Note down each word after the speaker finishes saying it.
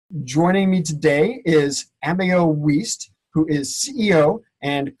Joining me today is Abigail Wuest, who is CEO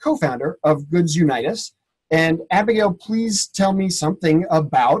and co-founder of Goods Unite Us. And Abigail, please tell me something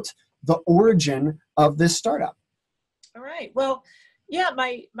about the origin of this startup. All right. Well, yeah,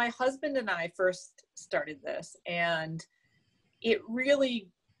 my husband and I first started this, and it really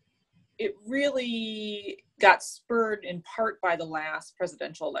got spurred in part by the last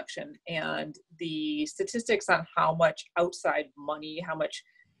presidential election and the statistics on how much outside money, how much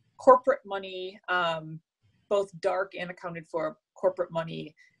corporate money, both dark and accounted for corporate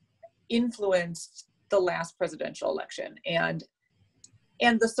money, influenced the last presidential election. And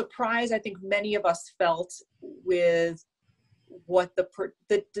the surprise I think many of us felt with what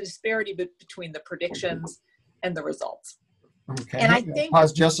the disparity between the predictions and the results. Okay. And I think,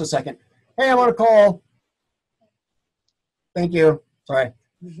 pause just a second. Hey, I want to call. Thank you. Sorry.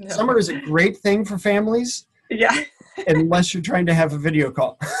 no. Summer is a great thing for families. Yeah. Unless you're trying to have a video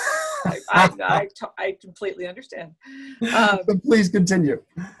call. I completely understand. So please continue.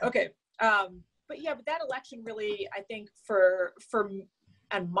 Okay. But that election really, I think for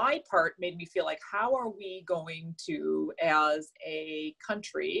on my part, made me feel like, how are we going to, as a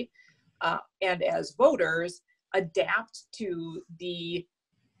country and as voters, adapt to the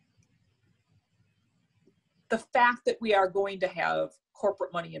fact that we are going to have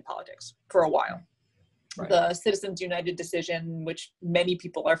corporate money in politics for a while. Right. The Citizens United decision, which many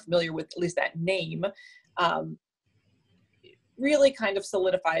people are familiar with, at least that name, really kind of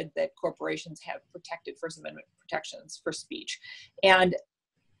solidified that corporations have protected First Amendment protections for speech. And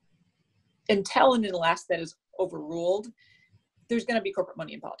until and unless that is overruled, there's going to be corporate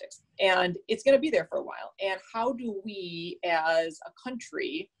money in politics, and it's going to be there for a while. And how do we as a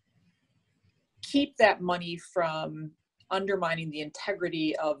country keep that money from undermining the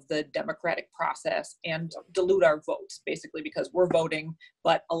integrity of the democratic process and dilute our votes, basically, because we're voting,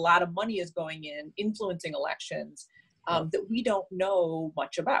 but a lot of money is going in, influencing elections that we don't know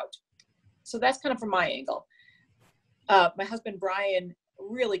much about. So that's kind of from my angle. My husband, Brian,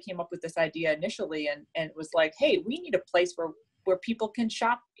 really came up with this idea initially, and it was like, hey, we need a place where people can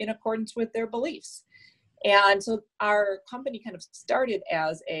shop in accordance with their beliefs. And so our company kind of started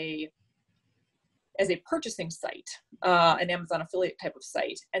as a purchasing site, an Amazon affiliate type of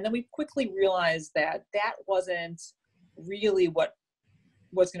site. And then we quickly realized that wasn't really what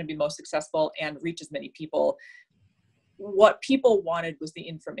was going to be most successful and reach as many people. What people wanted was the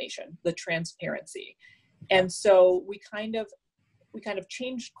information, the transparency. And so we kind of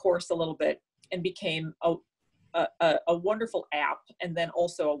changed course a little bit and became a wonderful app, and then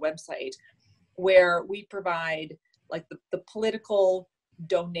also a website where we provide like the political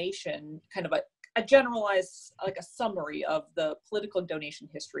donation, kind of a generalized, like a summary of the political donation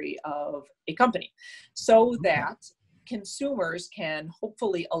history of a company, so that consumers can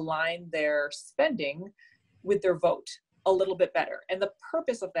hopefully align their spending with their vote a little bit better. And the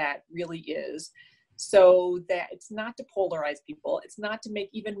purpose of that really is so that it's not to polarize people. It's not to make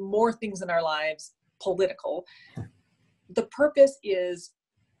even more things in our lives political. The purpose is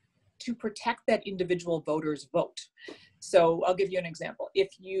to protect that individual voter's vote. So I'll give you an example. If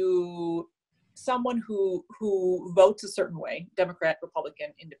someone who votes a certain way, Democrat,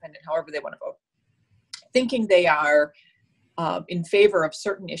 Republican, Independent, however they want to vote, thinking they are in favor of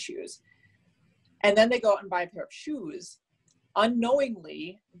certain issues, and then they go out and buy a pair of shoes,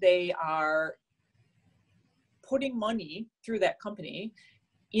 unknowingly they are putting money through that company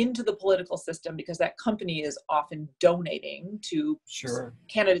into the political system, because that company is often donating to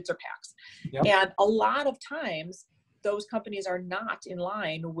candidates or PACs. Yep. And a lot of times those companies are not in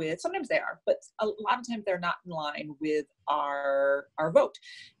line with, sometimes they are, but a lot of times they're not in line with our vote.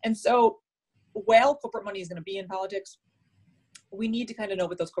 And so while corporate money is going to be in politics, we need to kind of know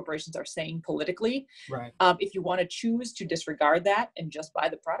what those corporations are saying politically. Right. If you want to choose to disregard that and just buy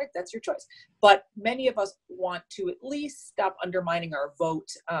the product, that's your choice. But many of us want to at least stop undermining our vote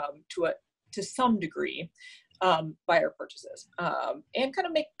to some degree by our purchases, and kind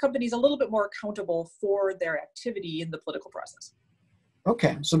of make companies a little bit more accountable for their activity in the political process.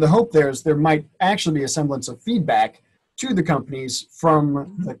 Okay, so the hope there might actually be a semblance of feedback to the companies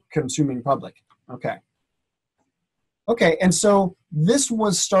from the consuming public. Okay, and so this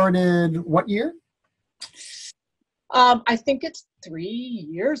was started what year? I think it's 3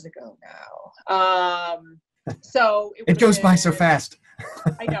 years ago now. So it goes by so fast.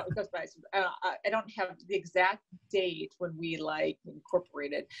 I know it goes by. I don't have the exact date when we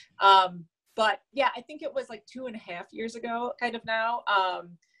incorporated. But yeah, I think it was like 2.5 years ago, kind of now.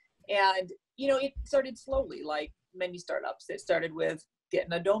 And it started slowly, like many startups. It started with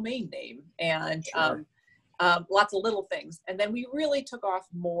getting a domain name, and lots of little things. And then we really took off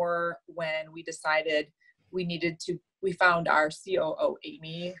more when we decided we found our COO,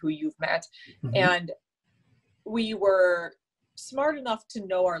 Amy, who you've met, Mm-hmm. and we were smart enough to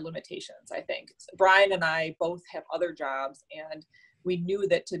know our limitations, I think. Brian and I both have other jobs, and we knew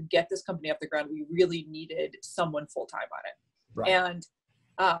that to get this company off the ground, we really needed someone full-time on it. Right. And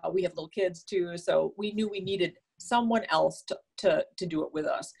we have little kids too, so we knew we needed someone else to do it with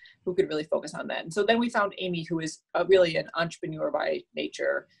us who could really focus on that. And so then we found Amy, who is really an entrepreneur by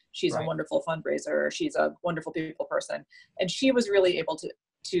nature. She's Right. a wonderful fundraiser. She's a wonderful people person. And she was really able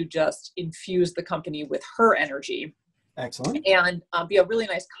to just infuse the company with her energy. Excellent. And be a really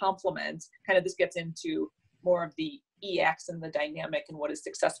nice complement. Kind of this gets into more of the EX and the dynamic and what is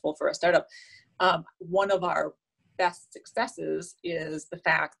successful for a startup. One of our best successes is the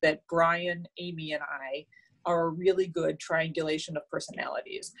fact that Brian, Amy, and I are a really good triangulation of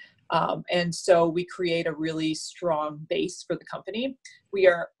personalities. And so we create a really strong base for the company. We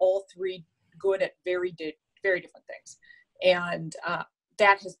are all three good at very different things. And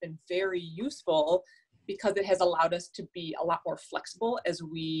that has been very useful because it has allowed us to be a lot more flexible as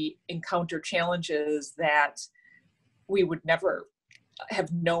we encounter challenges that we would never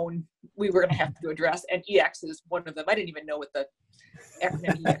have known we were going to have to address. And EX is one of them. I didn't even know what the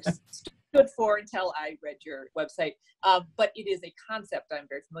acronym EX stood for until I read your website. But it is a concept I'm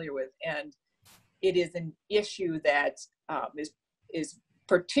very familiar with. And it is an issue that is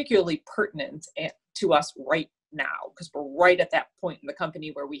particularly pertinent to us right now, because we're right at that point in the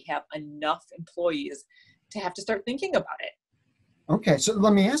company where we have enough employees to have to start thinking about it. Okay, so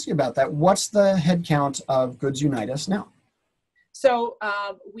let me ask you about that. What's the head count of Goods Unite Us now? So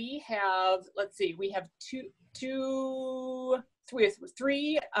we have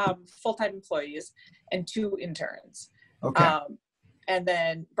three full-time employees and 2 interns. Okay. And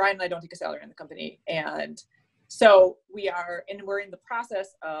then Brian and I don't take a salary in the company. And so we're in the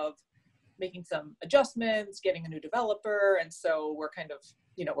process of making some adjustments, getting a new developer. And so we're kind of,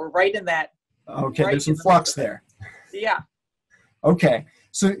 we're right in that. Okay, right there's some flux there. Yeah. Okay,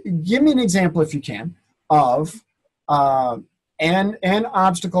 so give me an example, if you can, of an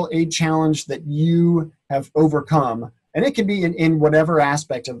obstacle, a challenge that you have overcome. And it can be in whatever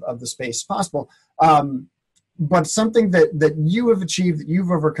aspect of the space possible. But something that you have achieved, that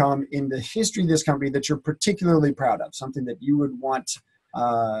you've overcome in the history of this company that you're particularly proud of, something that you would want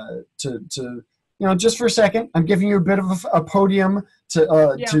to just for a second, I'm giving you a bit of a podium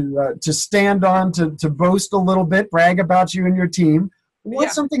to stand on, to boast a little bit, brag about you and your team.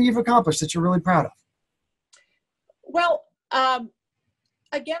 What's something you've accomplished that you're really proud of? Well,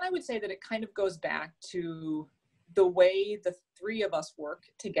 again, I would say that it kind of goes back to the way the 3 of us work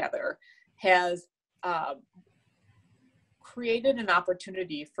together has created an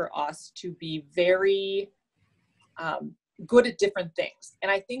opportunity for us to be very good at different things.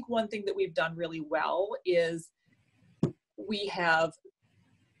 And I think one thing that we've done really well is we have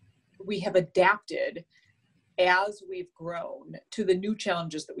adapted as we've grown to the new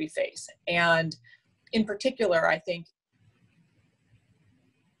challenges that we face. And in particular, I think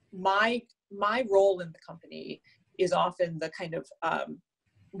my role in the company is often the kind of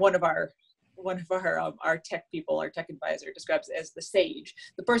one of our tech people, our tech advisor, describes as the sage,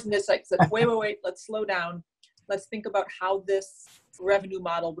 the person that's like, wait, let's slow down. Let's think about how this revenue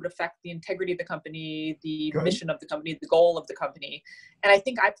model would affect the integrity of the company, the mission of the company, the goal of the company. And I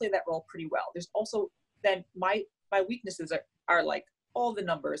think I play that role pretty well. There's also then my weaknesses are like all the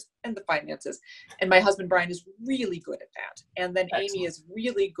numbers and the finances. And my husband, Brian, is really good at that. And then Excellent. Amy is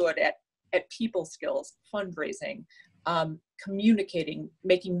really good at people skills, fundraising, communicating,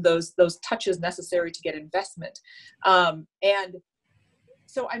 making those touches necessary to get investment. And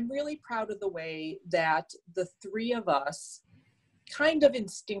so I'm really proud of the way that the 3 of us kind of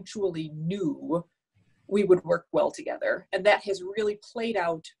instinctually knew we would work well together. And that has really played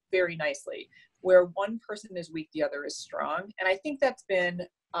out very nicely. Where one person is weak, the other is strong. And I think that's been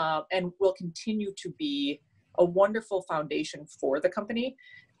and will continue to be a wonderful foundation for the company.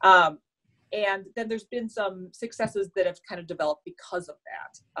 And then there's been some successes that have kind of developed because of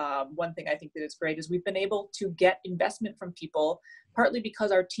that. One thing I think that is great is we've been able to get investment from people, partly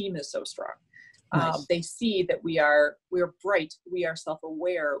because our team is so strong. Nice. They see that we are bright, we are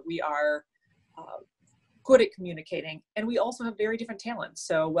self-aware, we are good at communicating, and we also have very different talents.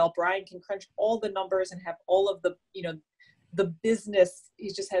 So while Brian can crunch all the numbers and have all of the business,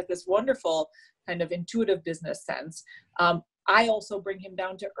 he just has this wonderful kind of intuitive business sense. I also bring him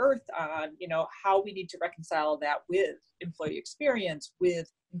down to earth on, how we need to reconcile that with employee experience,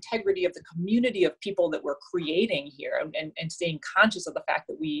 with integrity of the community of people that we're creating here, and staying conscious of the fact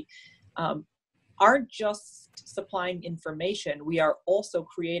that we aren't just supplying information. We are also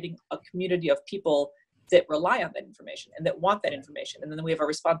creating a community of people that rely on that information and that want that information. And then we have a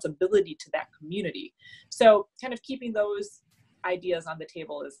responsibility to that community. So kind of keeping those ideas on the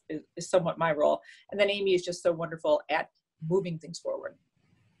table is somewhat my role. And then Amy is just so wonderful at moving things forward.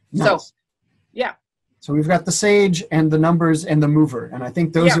 Nice. So, yeah. So we've got the sage and the numbers and the mover. And I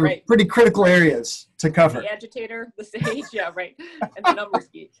think those are pretty critical areas to cover. The agitator, the sage, yeah, right. And the numbers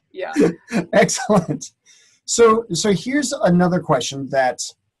geek, yeah. Excellent. So here's another question that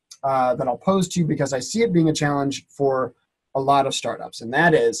I'll pose to you because I see it being a challenge for a lot of startups. And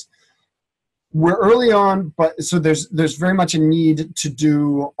that is, we're early on, but so there's very much a need to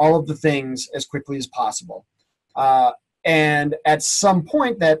do all of the things as quickly as possible. And at some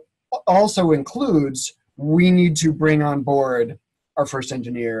point that also includes, we need to bring on board our first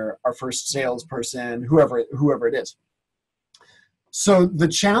engineer, our first salesperson, whoever it is. So the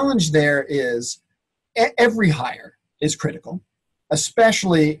challenge there is every hire is critical,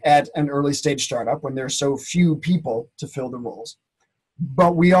 especially at an early stage startup when there's so few people to fill the roles.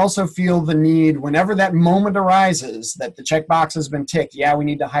 But we also feel the need, whenever that moment arises that the checkbox has been ticked, yeah, we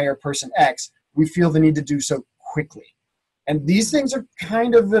need to hire person X, we feel the need to do so quickly. And these things are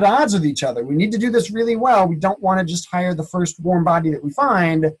kind of at odds with each other. We need to do this really well. We don't want to just hire the first warm body that we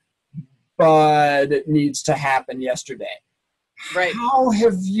find, but it needs to happen yesterday. Right. How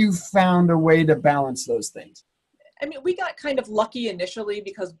have you found a way to balance those things? I mean, we got kind of lucky initially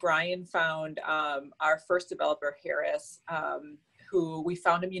because Brian found our first developer, Harris, who we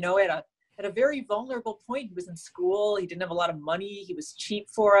found him, at a very vulnerable point. He was in school. He didn't have a lot of money. He was cheap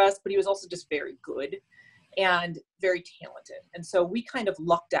for us, but he was also just very good and very talented. And so we kind of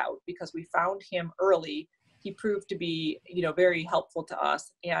lucked out because we found him early. He proved to be, very helpful to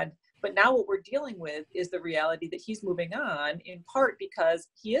us. But now what we're dealing with is the reality that he's moving on, in part because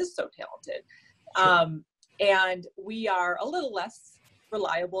he is so talented. Sure. And we are a little less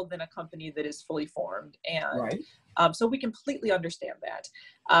reliable than a company that is fully formed. And right. So we completely understand that.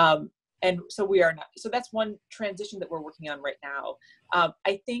 And so we are not. So that's one transition that we're working on right now.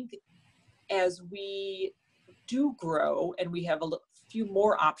 I think as we do grow and we have a few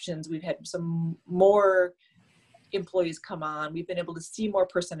more options, we've had some more employees come on, we've been able to see more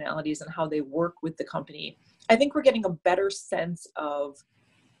personalities and how they work with the company. I think we're getting a better sense of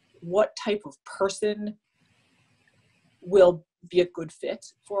what type of person will be a good fit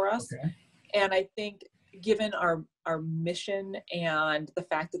for us. Okay. And I think given our mission and the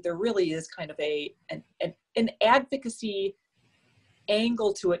fact that there really is kind of an advocacy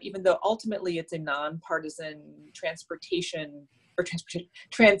angle to it, even though ultimately it's a nonpartisan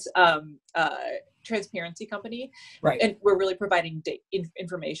transparency company, right? And we're really providing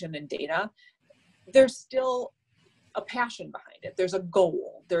information and data. There's still a passion behind it. There's a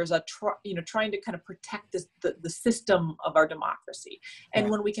goal. There's a trying to kind of protect the system of our democracy. And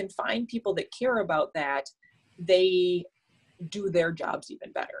right. When we can find people that care about that, they do their jobs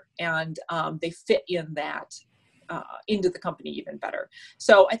even better, and they fit in that. Into the company even better.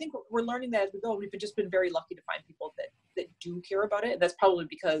 So I think we're learning that as we go. We've just been very lucky to find people that do care about it. And that's probably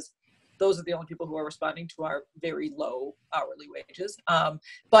because those are the only people who are responding to our very low hourly wages.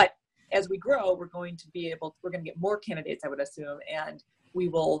 But as we grow, we're going to get more candidates, I would assume. And we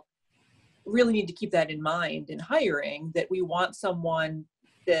will really need to keep that in mind in hiring, that we want someone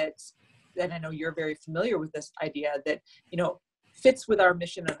that I know you're very familiar with this idea, that, fits with our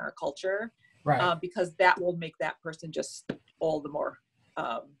mission and our culture. Right. Because that will make that person just all the more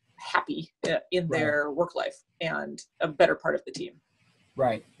happy in their work life and a better part of the team.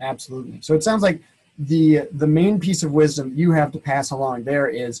 Right. Absolutely. So it sounds like the main piece of wisdom you have to pass along there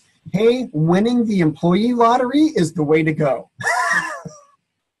is, hey, winning the employee lottery is the way to go.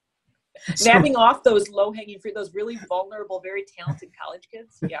 Nabbing off those low-hanging fruit, those really vulnerable, very talented college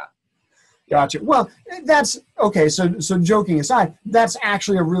kids. Yeah. Gotcha. Well, that's okay. So joking aside, that's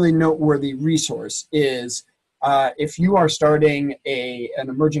actually a really noteworthy resource is if you are starting an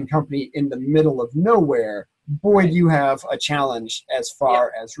emerging company in the middle of nowhere, boy, do you have a challenge as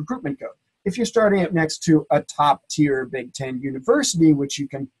far as recruitment goes. If you're starting up next to a top tier Big Ten university, which you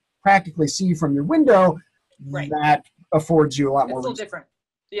can practically see from your window, that affords you a lot more. It's a little different.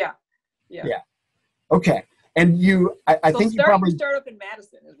 Yeah. Okay. And I think you probably start up in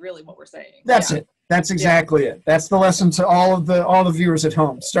Madison is really what we're saying. That's it. That's exactly it. That's the lesson to all the viewers at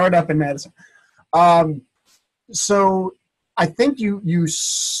home. Start up in Madison. So I think you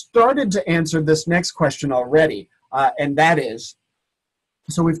started to answer this next question already, and that is,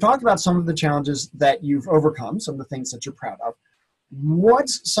 so we've talked about some of the challenges that you've overcome, some of the things that you're proud of.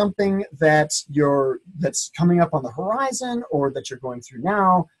 What's something that's coming up on the horizon or that you're going through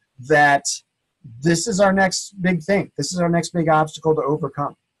now that this is our next big thing. This is our next big obstacle to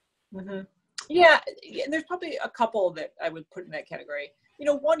overcome. Mm-hmm. Yeah, and there's probably a couple that I would put in that category.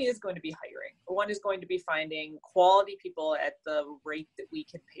 One is going to be hiring. One is going to be finding quality people at the rate that we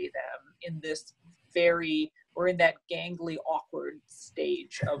can pay them in this we're in that gangly, awkward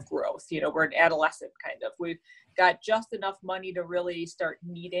stage of growth. We're an adolescent kind of. We've got just enough money to really start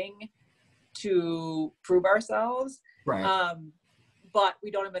needing to prove ourselves. Right. But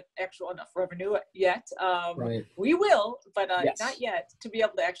we don't have enough revenue yet. Right. We will, but Yes. not yet, to be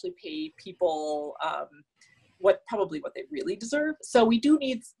able to actually pay people what they really deserve. So we do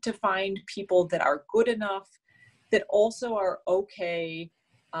need to find people that are good enough, that also are okay,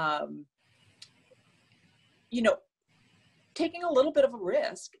 taking a little bit of a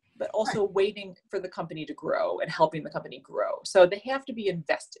risk, but also waiting for the company to grow and helping the company grow. So they have to be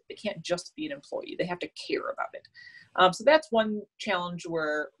invested. They can't just be an employee. They have to care about it. So that's one challenge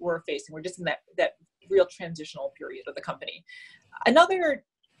we're facing. We're just in that real transitional period of the company. Another,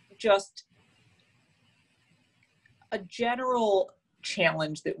 just a general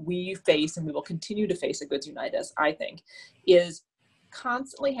challenge that we face, and we will continue to face at Goods Unitas, I think, is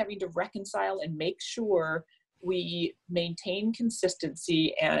constantly having to reconcile and make sure we maintain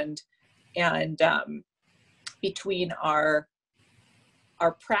consistency and between our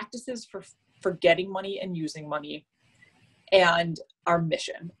practices for getting money and using money and our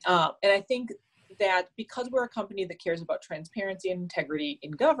mission. And I think that because we're a company that cares about transparency and integrity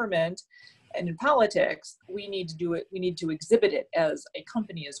in government and in politics, we need to do it. We need to exhibit it as a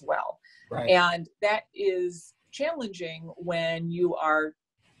company as well. Right. And that is challenging when you are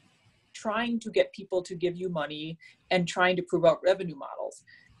trying to get people to give you money and trying to prove out revenue models,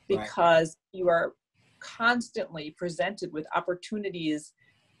 because you are constantly presented with opportunities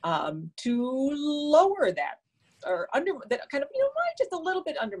to lower that or under that, kind of, might just a little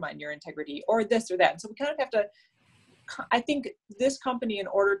bit undermine your integrity or this or that. And so we kind of have to, I think this company, in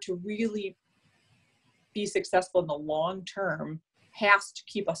order to really be successful in the long term, has to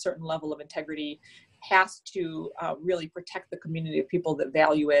keep a certain level of integrity, has to really protect the community of people that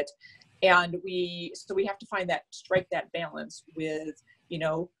value it. And we have to strike that balance with,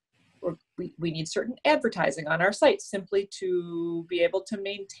 we need certain advertising on our site simply to be able to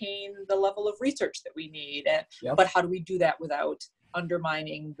maintain the level of research that we need. But how do we do that without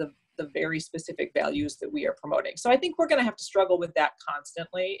undermining the very specific values that we are promoting? So I think we're going to have to struggle with that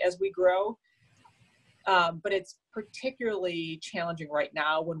constantly as we grow. But it's particularly challenging right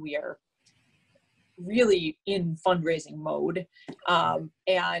now when we are really in fundraising mode.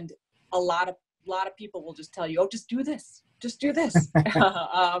 And a lot of people will just tell you, oh, just do this.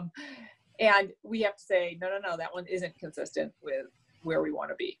 And we have to say, no, that one isn't consistent with where we want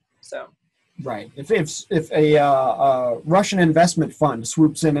to be. So. Right. If a Russian investment fund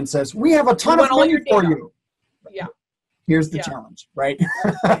swoops in and says, we have a ton of money for you. Yeah. Here's the challenge, right?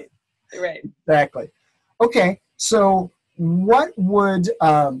 Right. Exactly. Okay. So what would,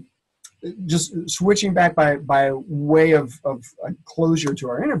 just switching back by way of closure to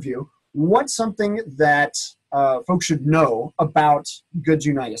our interview, what's something that folks should know about Goods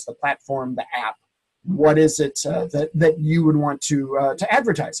Unitas, the platform, the app? What is it that you would want to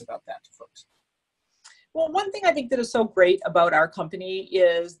advertise about that to folks? Well, one thing I think that is so great about our company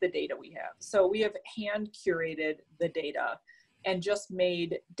is the data we have. So we have hand curated the data and just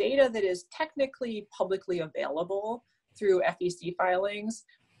made data that is technically publicly available through FEC filings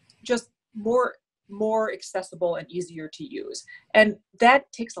just more accessible and easier to use. And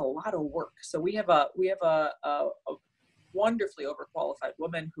that takes a lot of work. So we have a wonderfully overqualified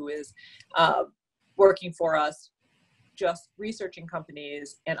woman who is working for us, just researching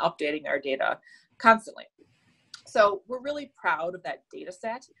companies and updating our data constantly. So we're really proud of that data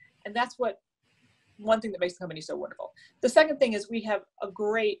set. And that's one thing that makes the company so wonderful. The second thing is we've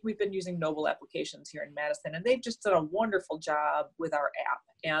been using Noble Applications here in Madison, and they've just done a wonderful job with our app.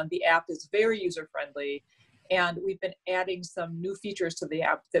 And the app is very user-friendly. And we've been adding some new features to the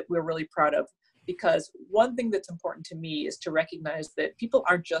app that we're really proud of, because one thing that's important to me is to recognize that people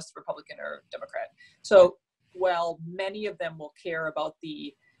aren't just Republican or Democrat. So while many of them will care about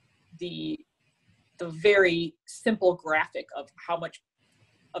the very simple graphic of how much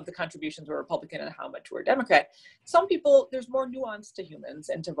of the contributions were Republican and how much were Democrat, some people, there's more nuance to humans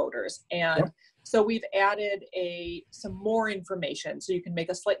and to voters. And so we've added some more information so you can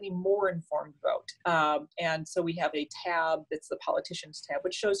make a slightly more informed vote. And so we have a tab that's the politicians tab,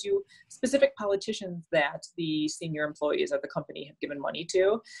 which shows you specific politicians that the senior employees of the company have given money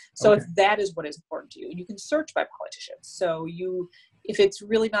to. So if that is what is important to you, you can search by politicians. So you If it's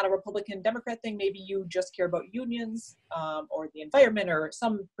really not a Republican Democrat thing, maybe you just care about unions or the environment or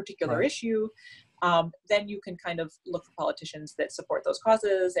some particular issue, then you can kind of look for politicians that support those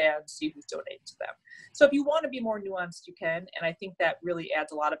causes and see who's donating to them. So if you want to be more nuanced, you can. And I think that really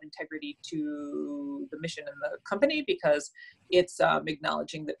adds a lot of integrity to the mission and the company, because it's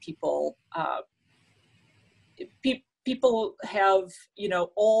acknowledging that people people have,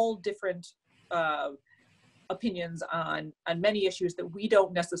 all different opinions on many issues that we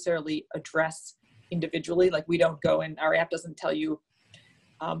don't necessarily address individually. Like, we don't go in, our app doesn't tell you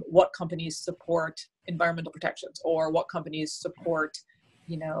what companies support environmental protections or what companies support,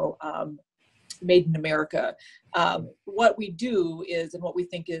 Made in America. What we do is, and what we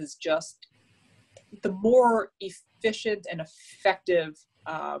think is just the more efficient and effective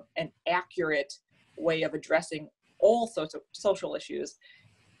and accurate way of addressing all sorts of social issues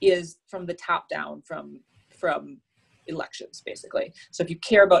is from the top down, from elections, basically. So if you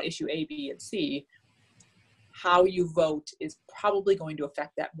care about issue A, B, and C, how you vote is probably going to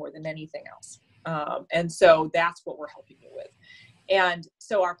affect that more than anything else. And so that's what we're helping you with. And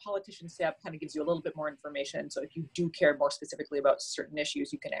so our politicians tab kind of gives you a little bit more information. So if you do care more specifically about certain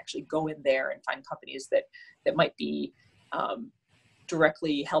issues, you can actually go in there and find companies that might be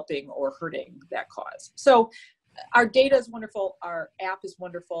directly helping or hurting that cause. So our data is wonderful. Our app is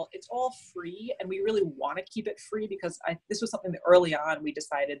wonderful. It's all free, and we really want to keep it free because this was something that early on we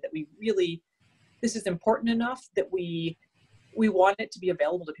decided that this is important enough that we want it to be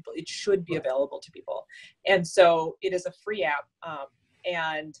available to people. It should be available to people. And so it is a free app.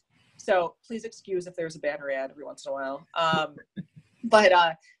 And so please excuse if there's a banner ad every once in a while.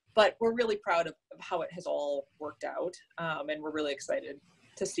 But we're really proud of how it has all worked out. And we're really excited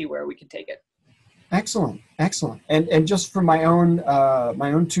to see where we can take it. Excellent. And just for my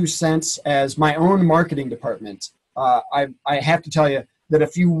own 2 cents as my own marketing department, I have to tell you that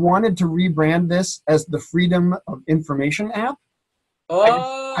if you wanted to rebrand this as the Freedom of Information app,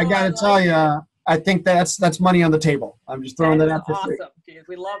 I got to tell you, I think that's money on the table. I'm just throwing that out for free. Awesome, Keith.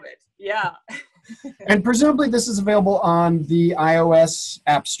 We love it. Yeah. And presumably this is available on the iOS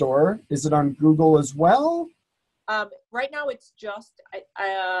App Store. Is it on Google as well? Right now it's just,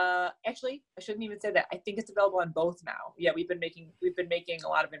 actually, I shouldn't even say that. I think it's available on both now. Yeah, we've been making a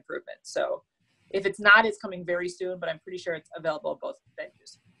lot of improvements. So if it's not, it's coming very soon, but I'm pretty sure it's available at both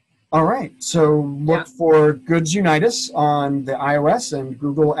venues. All right. So look for Goods Unitas on the iOS and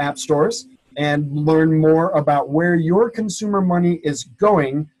Google App Stores and learn more about where your consumer money is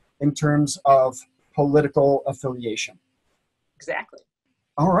going in terms of political affiliation. Exactly.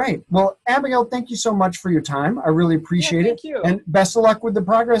 All right. Well, Abigail, thank you so much for your time. I really appreciate it. Thank you. And best of luck with the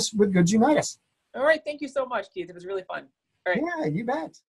progress with Goods Unitas. All right. Thank you so much, Keith. It was really fun. All right. Yeah, you bet.